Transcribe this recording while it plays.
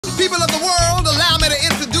People of the world, allow me to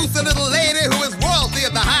introduce a little lady who is royalty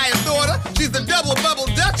of the highest order. She's the double bubble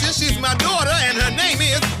Duchess. She's my daughter, and her name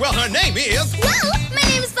is, well, her name is... Well, my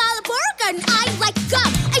name is Violet Beauregard, and I like gum.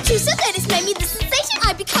 I chew so good it's made me the sensation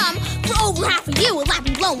I become. For over half a year, well, I've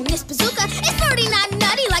been blowing this bazooka. It's pretty not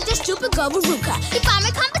nutty like this stupid Govaruka. If I'm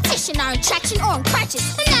in competition, or in traction, or in crutches,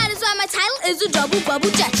 and that is why my title is a double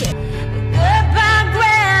bubble Duchess. Goodbye,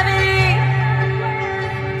 gravity.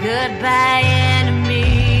 Goodbye,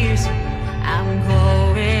 enemies. I'm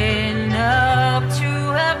going up to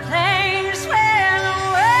a place where the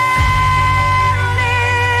world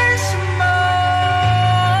is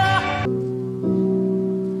small.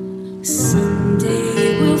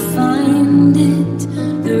 Someday we'll find it,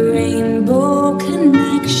 the rainbow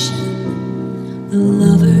connection, the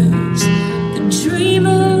lovers, the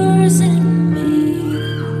dreamers, and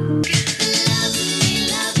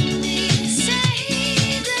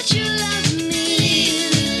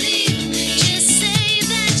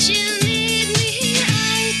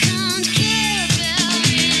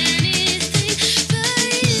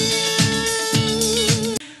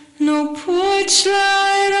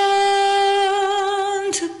light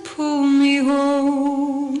on to pull me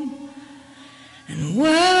home, and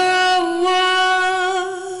where I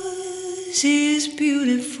was is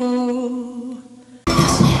beautiful.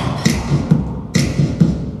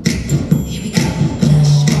 Here we go.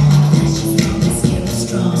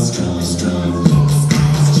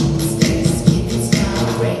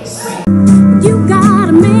 You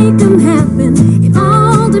gotta make them happen. It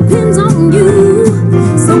all depends on you.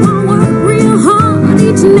 So I work real hard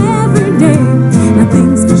each and every day. Now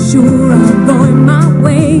things for sure are going my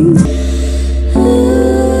way.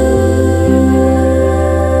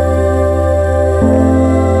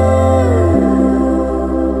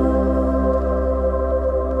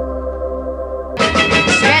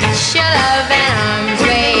 Stretch your love and arms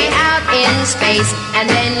way out in space, and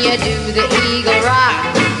then you do the eagle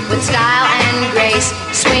rock with style and grace.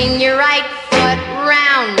 Swing your right foot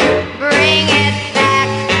round, bring it back,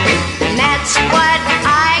 and that's what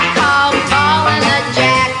I call ballin' the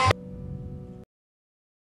jack.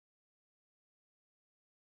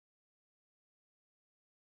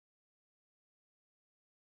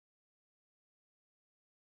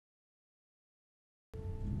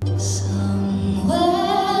 Somewhere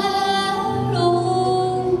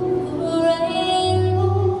over a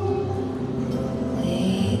rainbow,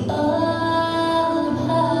 way up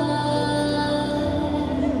high.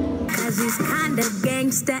 'Cause he's kinda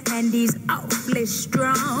gangster and he's awfully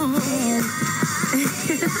strong. Hey,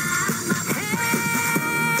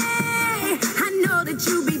 I know that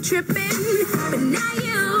you be tripping, but now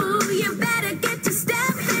you better get to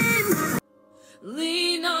stepping.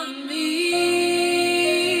 Lean on me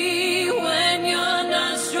when you're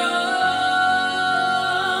not strong.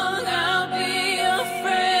 I'll be your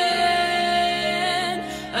friend.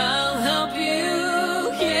 I'll help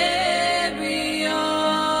you carry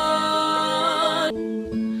on.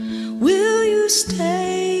 Will you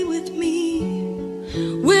stay with me?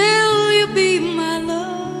 Will you be my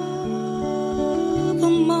love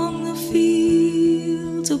among the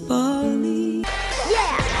fields of barley?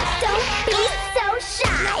 Yeah, don't be so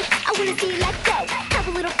shy. I wanna see you let go. Have a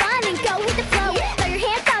little fun and go with the flow. Throw your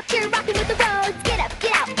hands up, you're rocking with the roads. Get up,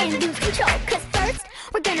 get out, and lose control. 'Cause first,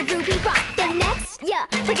 we're gonna ruby rock. Then next, yeah,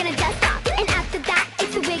 we're gonna dust off. And after that,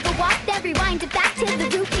 it's a wiggle walk. Then rewind it back to the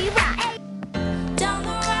ruby rock. Down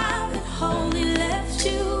the rabbit hole, he left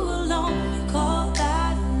you alone. You call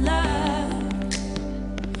that love?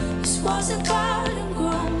 This was a garden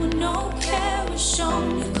grown with no care was shown.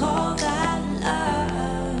 You call that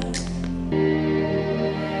love?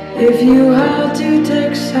 If you had to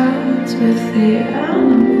take sides with the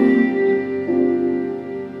animals,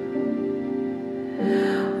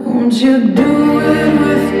 won't you do it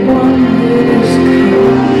with one that is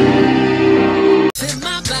kind? Fit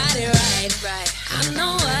my body right. I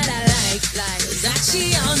know what I like. Got she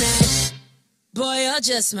on that. Boy, you're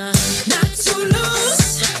just my not too loose,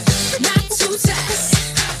 not too tight.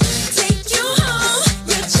 Take you home,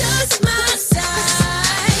 you're just my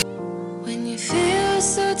side. When you feel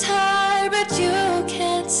so tired but you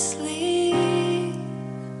can't sleep,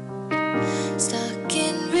 stuck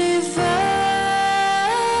in reverse.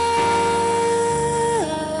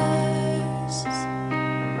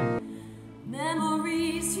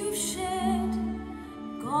 Memories you shared,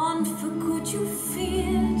 gone for good you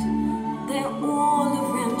feared. They're all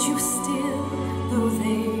around you still, though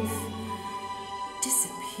they've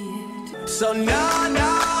disappeared. So no,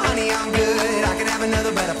 honey, I'm good. I can have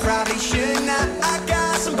another, but I probably should not. I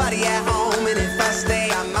got somebody at home, and if I stay,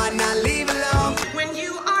 I might not leave alone. When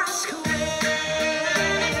you are square,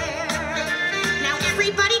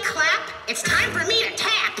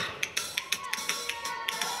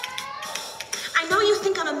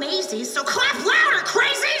 pasties, so clap louder,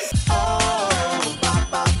 crazies!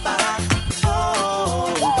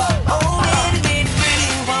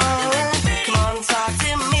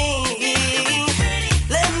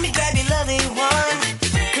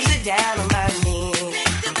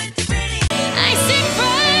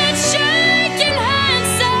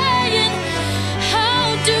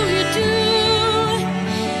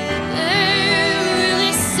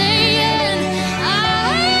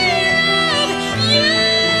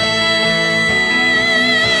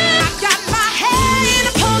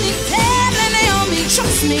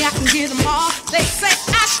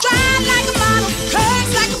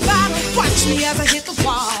 As I hit the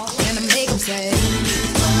wall, and I make them say,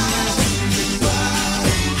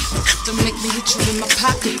 don't make me hit you in my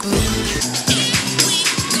pocketbook.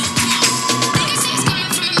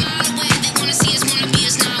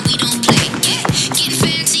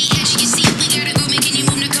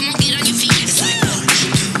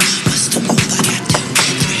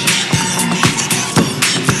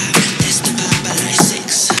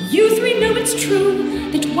 You three know it's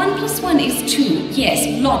true that 1 + 1 is 2.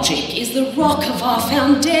 Yes, logic is the rock of our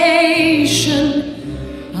foundation.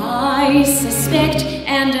 I suspect,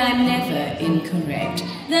 and I'm never incorrect,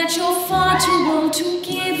 that you're far too old to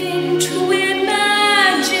give in to it.